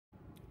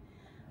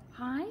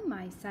Hi,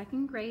 my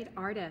second grade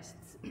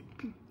artists.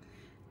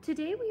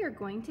 Today we are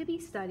going to be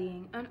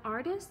studying an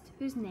artist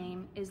whose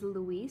name is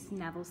Louise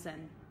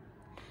Nevelson.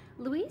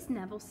 Louise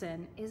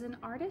Nevelson is an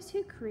artist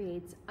who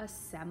creates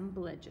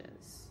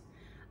assemblages.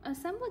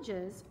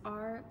 Assemblages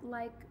are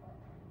like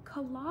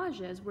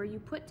collages where you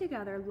put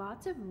together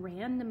lots of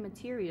random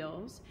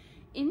materials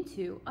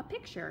into a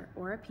picture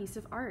or a piece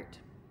of art.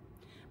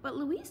 But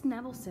Louise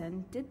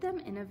Nevelson did them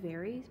in a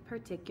very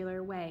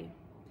particular way.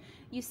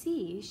 You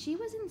see, she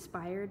was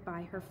inspired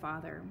by her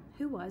father,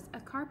 who was a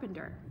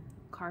carpenter.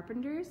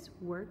 Carpenters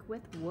work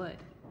with wood.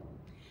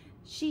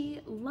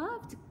 She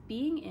loved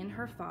being in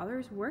her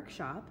father's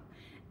workshop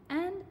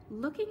and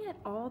looking at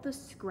all the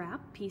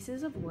scrap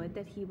pieces of wood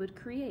that he would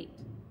create.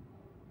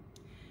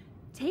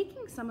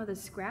 Taking some of the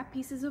scrap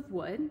pieces of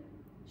wood,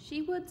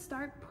 she would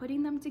start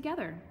putting them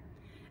together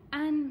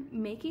and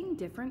making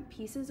different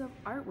pieces of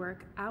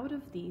artwork out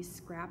of these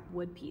scrap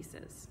wood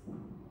pieces.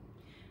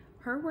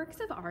 Her works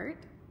of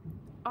art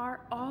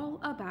are all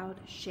about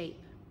shape.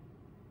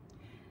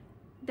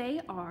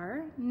 They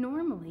are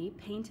normally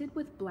painted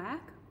with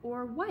black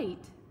or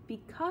white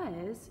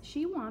because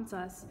she wants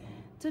us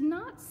to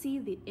not see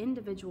the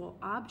individual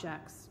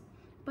objects,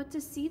 but to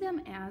see them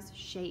as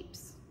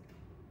shapes.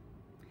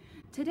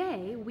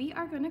 Today, we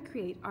are going to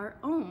create our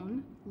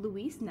own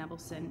Louise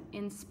Nevelson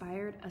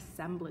inspired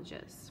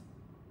assemblages.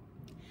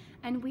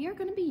 And we are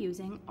going to be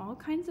using all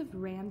kinds of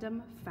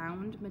random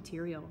found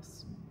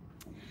materials.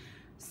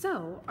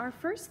 So our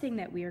first thing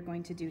that we are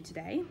going to do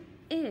today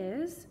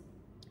is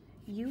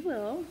you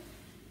will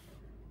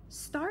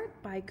start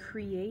by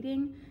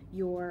creating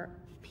your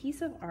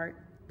piece of art,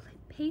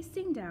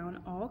 pasting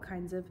down all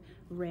kinds of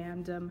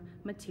random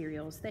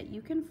materials that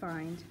you can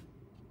find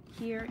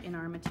here in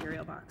our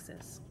material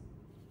boxes.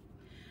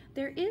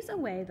 There is a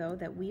way, though,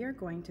 that we are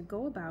going to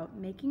go about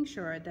making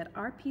sure that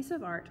our piece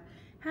of art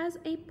has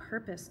a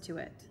purpose to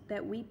it,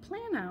 that we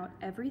plan out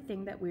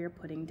everything that we are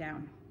putting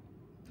down.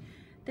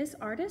 This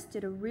artist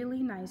did a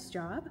really nice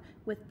job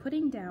with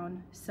putting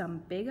down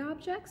some big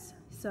objects,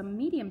 some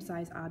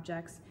medium-sized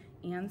objects,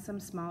 and some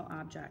small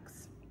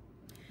objects.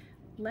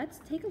 Let's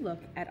take a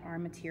look at our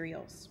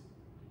materials.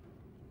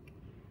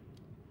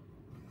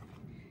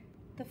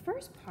 The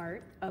first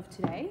part of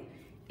today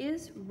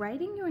is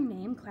writing your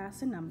name,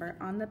 class, and number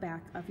on the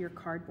back of your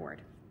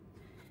cardboard.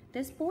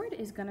 This board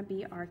is going to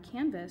be our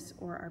canvas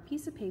or our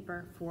piece of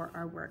paper for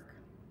our work.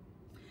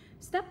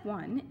 Step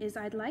one is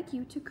I'd like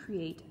you to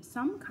create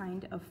some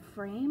kind of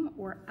frame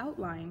or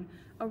outline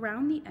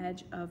around the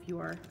edge of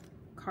your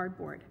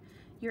cardboard.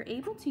 You're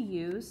able to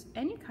use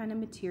any kind of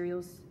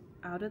materials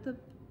out of the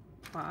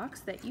box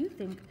that you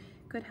think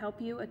could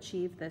help you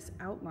achieve this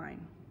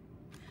outline.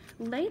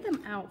 Lay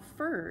them out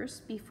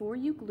first before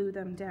you glue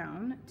them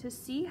down to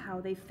see how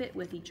they fit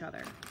with each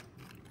other.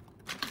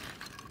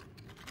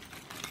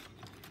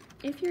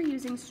 If you're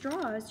using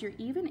straws, you're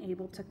even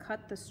able to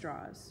cut the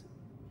straws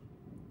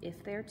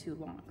if they're too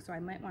long, so I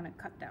might want to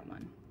cut that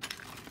one.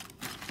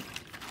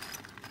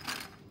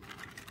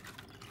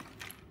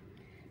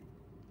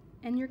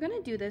 And you're going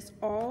to do this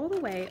all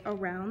the way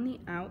around the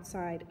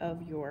outside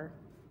of your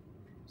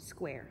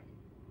square.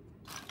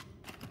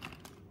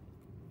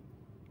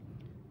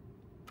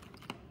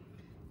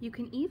 You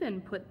can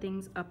even put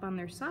things up on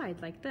their side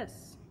like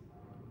this,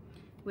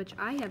 which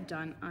I have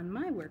done on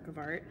my work of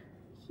art.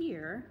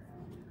 Here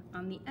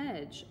on the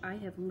edge, I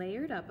have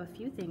layered up a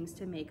few things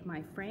to make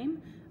my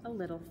frame a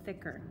little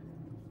thicker.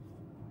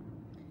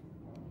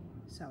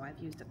 So I've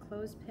used a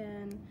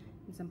clothespin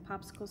and some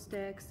popsicle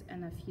sticks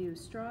and a few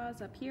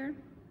straws up here.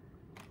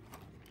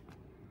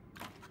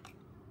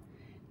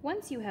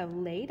 Once you have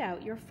laid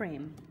out your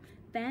frame,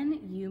 then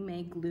you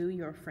may glue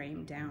your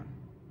frame down.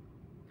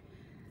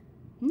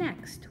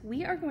 Next,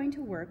 we are going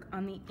to work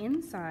on the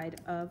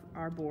inside of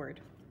our board.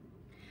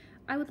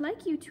 I would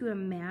like you to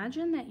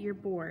imagine that your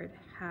board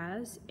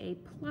has a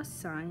plus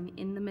sign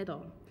in the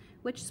middle,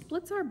 which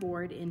splits our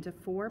board into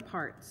 4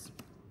 parts.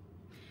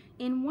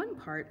 In one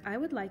part, I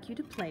would like you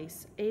to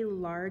place a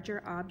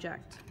larger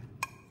object.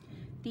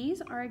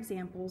 These are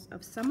examples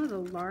of some of the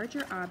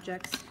larger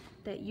objects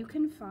that you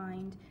can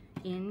find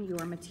in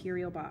your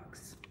material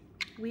box.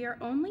 We are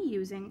only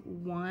using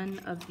one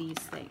of these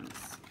things.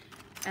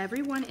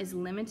 Everyone is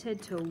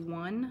limited to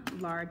one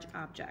large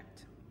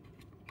object.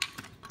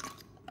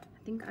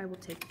 I think I will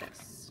take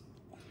this.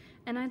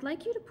 And I'd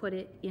like you to put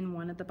it in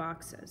one of the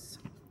boxes.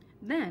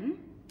 Then,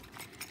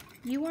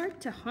 you are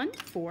to hunt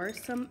for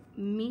some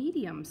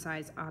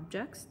medium-sized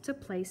objects to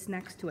place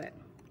next to it.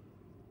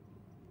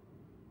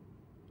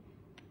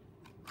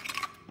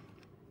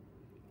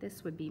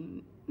 This would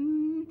be,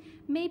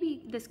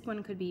 maybe this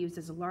one could be used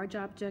as a large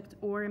object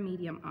or a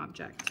medium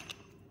object.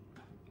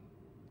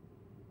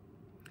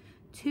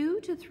 2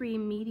 to 3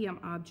 medium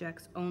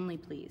objects only,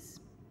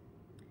 please.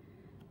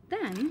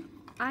 Then,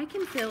 I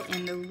can fill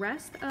in the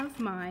rest of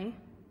my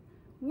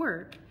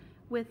work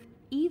with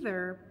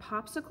either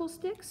popsicle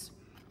sticks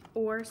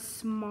or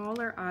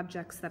smaller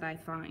objects that I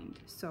find.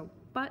 So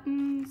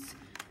buttons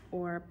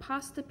or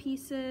pasta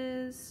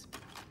pieces.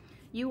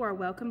 You are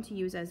welcome to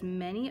use as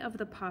many of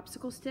the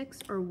popsicle sticks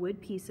or wood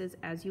pieces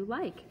as you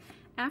like.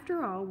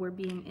 After all, we're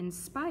being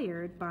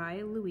inspired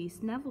by Louise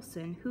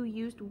Nevelson, who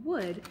used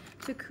wood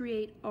to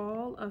create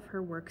all of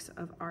her works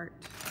of art.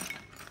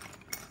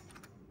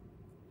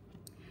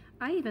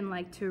 I even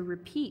like to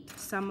repeat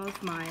some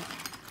of my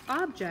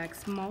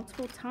objects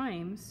multiple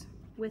times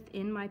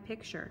within my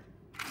picture.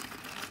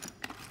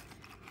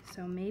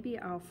 So maybe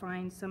I'll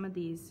find some of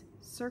these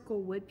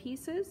circle wood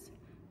pieces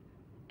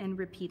and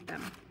repeat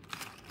them.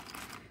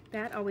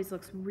 That always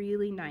looks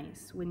really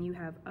nice when you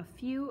have a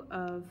few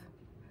of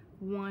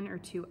one or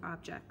two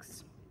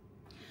objects.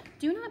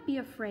 Do not be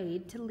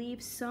afraid to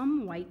leave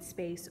some white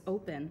space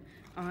open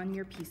on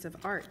your piece of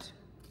art,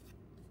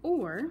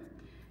 or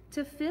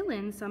to fill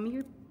in some of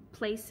your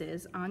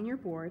places on your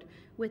board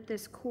with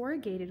this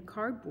corrugated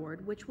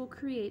cardboard, which will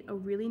create a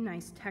really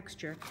nice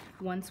texture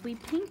once we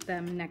paint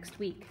them next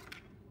week.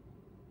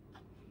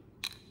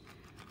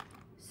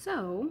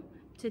 So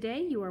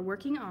today you are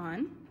working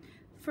on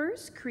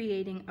first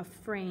creating a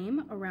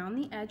frame around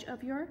the edge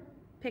of your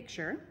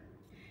picture,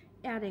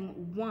 adding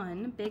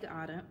one big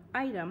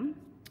item,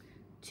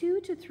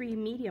 2 to 3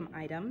 medium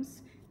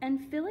items,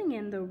 and filling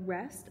in the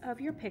rest of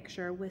your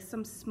picture with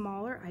some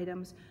smaller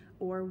items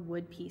or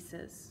wood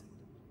pieces.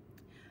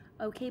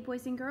 Okay,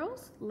 boys and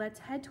girls, let's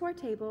head to our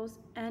tables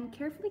and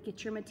carefully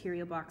get your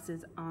material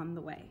boxes on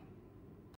the way.